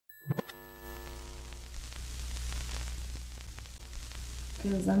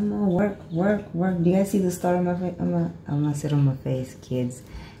Cause I'm gonna work. Do you guys see the star on my face? I'm gonna sit on my face, kids.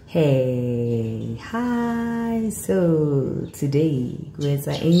 Hey, hi. So today we're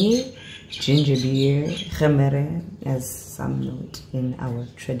eating ginger beer, GEMERE, as some know it in our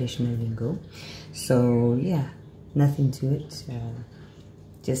traditional lingo. So yeah, nothing to it.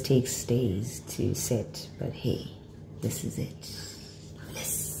 Just takes days to set, but hey, this is it.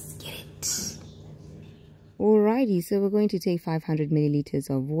 Let's get it. Alrighty, so we're going to take 500 milliliters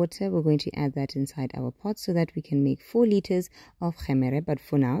of water. We're going to add that inside our pot so that we can make 4 liters of GEMERE. But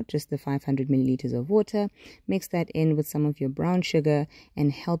for now, just the 500 milliliters of water. Mix that in with some of your brown sugar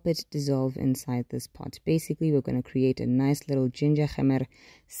and help it dissolve inside this pot. Basically, we're going to create a nice little ginger GEMERE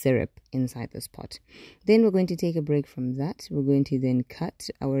syrup inside this pot. Then we're going to take a break from that. We're going to then cut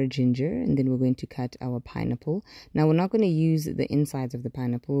our ginger and then we're going to cut our pineapple. Now, we're not going to use the insides of the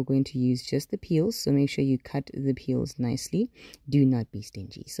pineapple. We're going to use just the peels. So make sure you cut the peels nicely. Do not be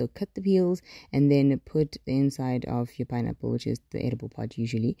stingy. So cut the peels and then put the inside of your pineapple, which is the edible part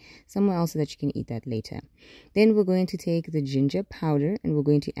usually, somewhere else so that you can eat that later. Then we're going to take the ginger powder and we're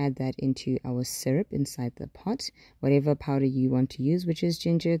going to add that into our syrup inside the pot. Whatever powder you want to use, which is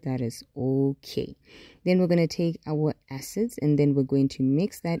ginger, that is okay. Then we're going to take our acids and then we're going to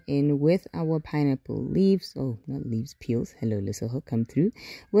mix that in with our pineapple leaves. Oh, not leaves, peels. Hello, little hook, come through.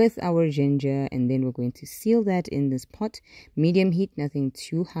 With our ginger, and then we're going to seal that in this pot. Medium heat, nothing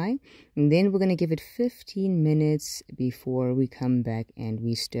too high. And then we're going to give it 15 minutes before we come back and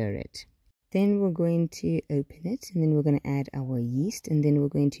we stir it. Then we're going to open it and then we're going to add our yeast and then we're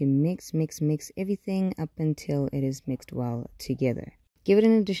going to mix everything up until it is mixed well together. Give it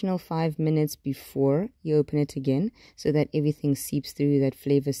an additional 5 minutes before you open it again so that everything seeps through, that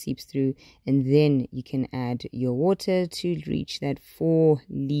flavor seeps through, and then you can add your water to reach that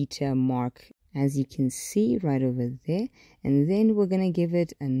 4-liter mark, as you can see right over there. And then we're going to give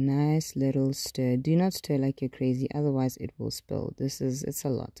it a nice little stir. Do not stir like you're crazy, otherwise it will spill. It's a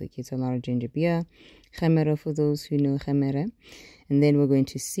lot. Okay, it's a lot of ginger beer. GEMERE, for those who know GEMERE. And then we're going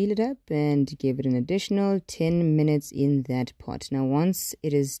to seal it up and give it an additional 10 minutes in that pot. Now, once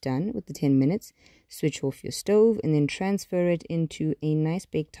it is done with the 10 minutes, switch off your stove and then transfer it into a nice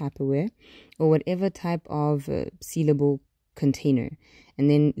big Tupperware or whatever type of sealable container. And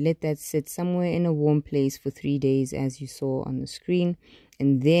then let that sit somewhere in a warm place for 3 days, as you saw on the screen.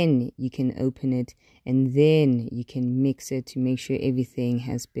 And then you can open it and then you can mix it to make sure everything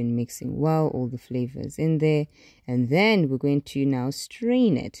has been mixing well, all the flavors in there. And then we're going to now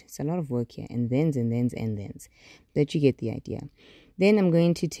strain it. It's a lot of work here, and thens, but you get the idea. Then I'm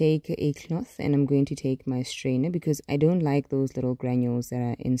going to take a cloth and I'm going to take my strainer because I don't like those little granules that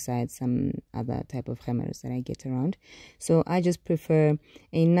are inside some other type of GEMEREs that I get around. So I just prefer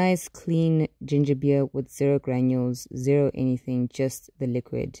a nice clean ginger beer with 0 granules, 0 anything, just the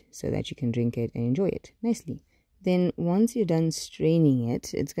liquid so that you can drink it and enjoy it nicely. Then once you're done straining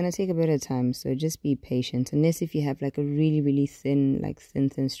it, it's going to take a bit of time, so just be patient. Unless if you have like a really thin,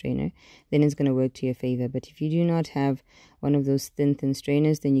 thin strainer, then it's going to work to your favor. But if you do not have one of those thin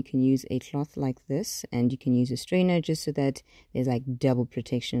strainers, then you can use a cloth like this, and you can use a strainer just so that there's like double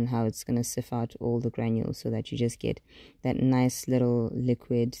protection how it's going to sift out all the granules so that you just get that nice little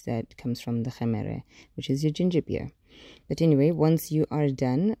liquid that comes from the GEMERE, which is your ginger beer. But anyway, once you are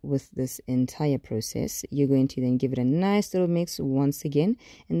done with this entire process, you're going to then give it a nice little mix once again.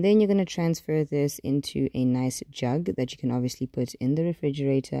 And then you're going to transfer this into a nice jug that you can obviously put in the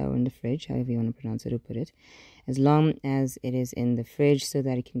refrigerator or in the fridge, however you want to pronounce it or put it. As long as it is in the fridge so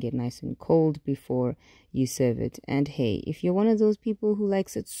that it can get nice and cold before you serve it. And hey, if you're one of those people who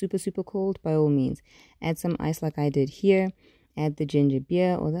likes it super cold, by all means, add some ice like I did here. Add the ginger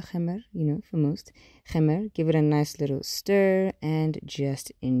beer or the GEMERE, you know, for most. GEMERE, give it a nice little stir and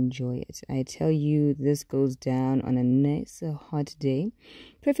just enjoy it. I tell you, this goes down on a nice hot day,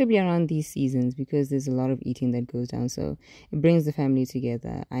 preferably around these seasons because there's a lot of eating that goes down. So it brings the family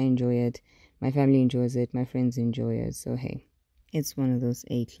together. I enjoy it. My family enjoys it. My friends enjoy it. So hey, it's one of those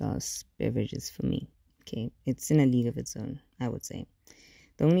A-class beverages for me. Okay, it's in a league of its own, I would say.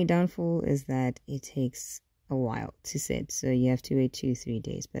 The only downfall is that it takes a while to set, so you have to wait 2-3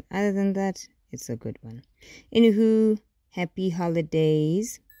 days, but other than that, it's a good one. Anywho, happy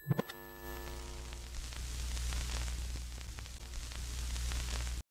holidays.